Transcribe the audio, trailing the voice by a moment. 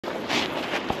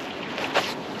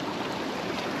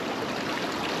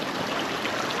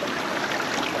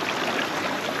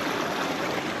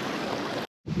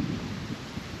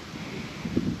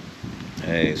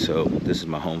Hey, so this is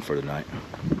my home for the night,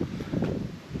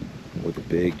 with a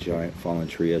big giant fallen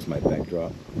tree as my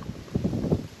backdrop.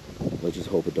 Let's just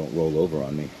hope it don't roll over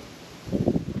on me.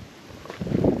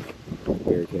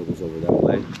 Barricade was over that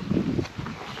way.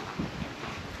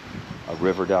 A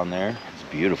river down there. It's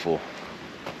beautiful.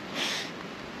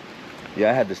 Yeah,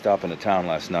 I had to stop in a town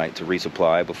last night to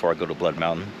resupply before I go to Blood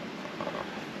Mountain.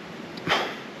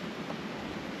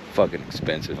 Fucking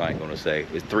expensive, I ain't gonna say.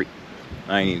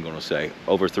 I ain't even gonna say.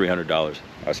 Over $300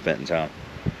 I spent in town.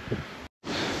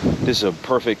 This is a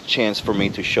perfect chance for me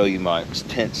to show you my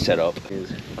tent setup.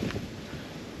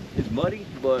 It's muddy,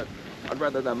 but I'd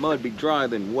rather that mud be dry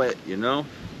than wet, you know?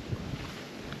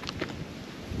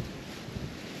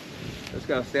 Just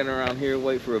gotta stand around here,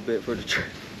 wait for a bit for it to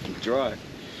dry.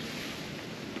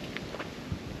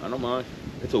 I don't mind.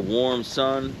 It's a warm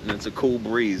sun and it's a cool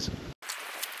breeze.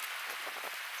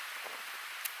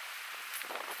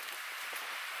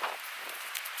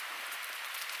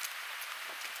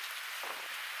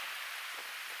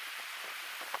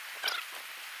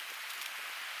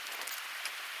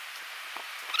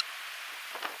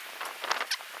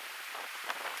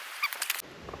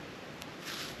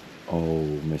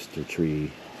 Oh, Mr.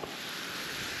 Tree.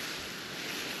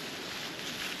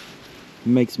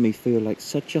 Makes me feel like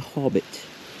such a hobbit,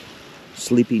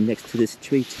 sleeping next to this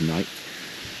tree tonight.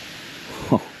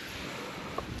 Oh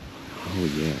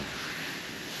yeah.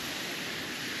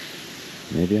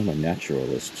 Maybe I'm a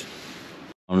naturalist.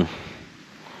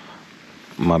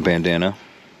 My bandana.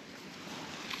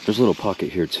 There's a little pocket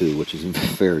here too, which is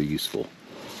very useful.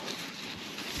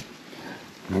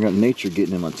 I got nature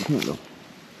getting in my tent though.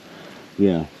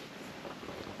 Yeah,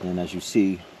 and as you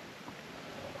see,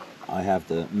 I have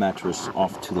the mattress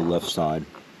off to the left side.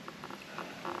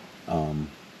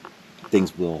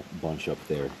 Things will bunch up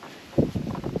there.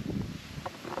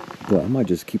 But I might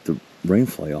just keep the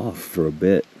rainfly off for a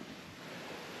bit,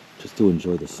 just to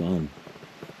enjoy the sun.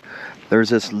 There's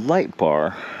this light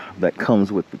bar that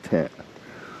comes with the tent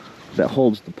that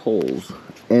holds the poles,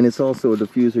 and it's also a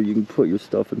diffuser. You can put your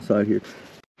stuff inside here.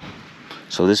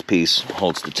 So this piece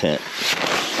holds the tent.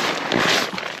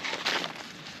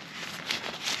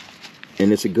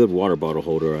 And it's a good water bottle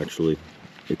holder, actually.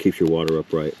 It keeps your water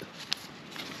upright.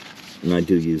 And I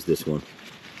do use this one.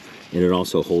 And it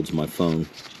also holds my phone.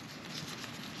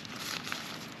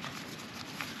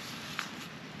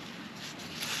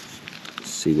 Let's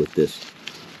see with this.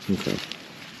 Okay.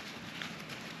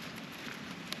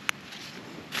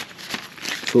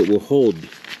 So it will hold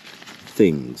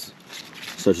things,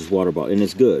 such as water bottle, and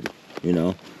it's good, you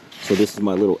know. So this is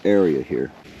my little area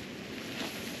here.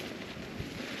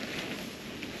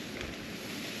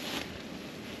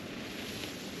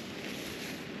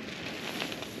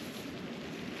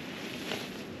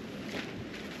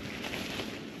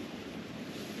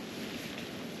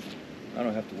 I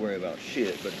don't have to worry about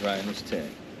shit but drying this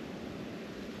tent.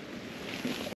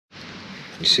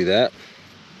 You see that?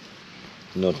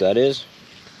 You know what that is?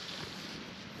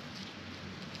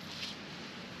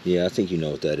 Yeah, I think you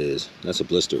know what that is. That's a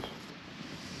blister.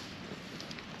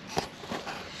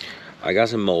 I got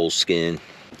some mole skin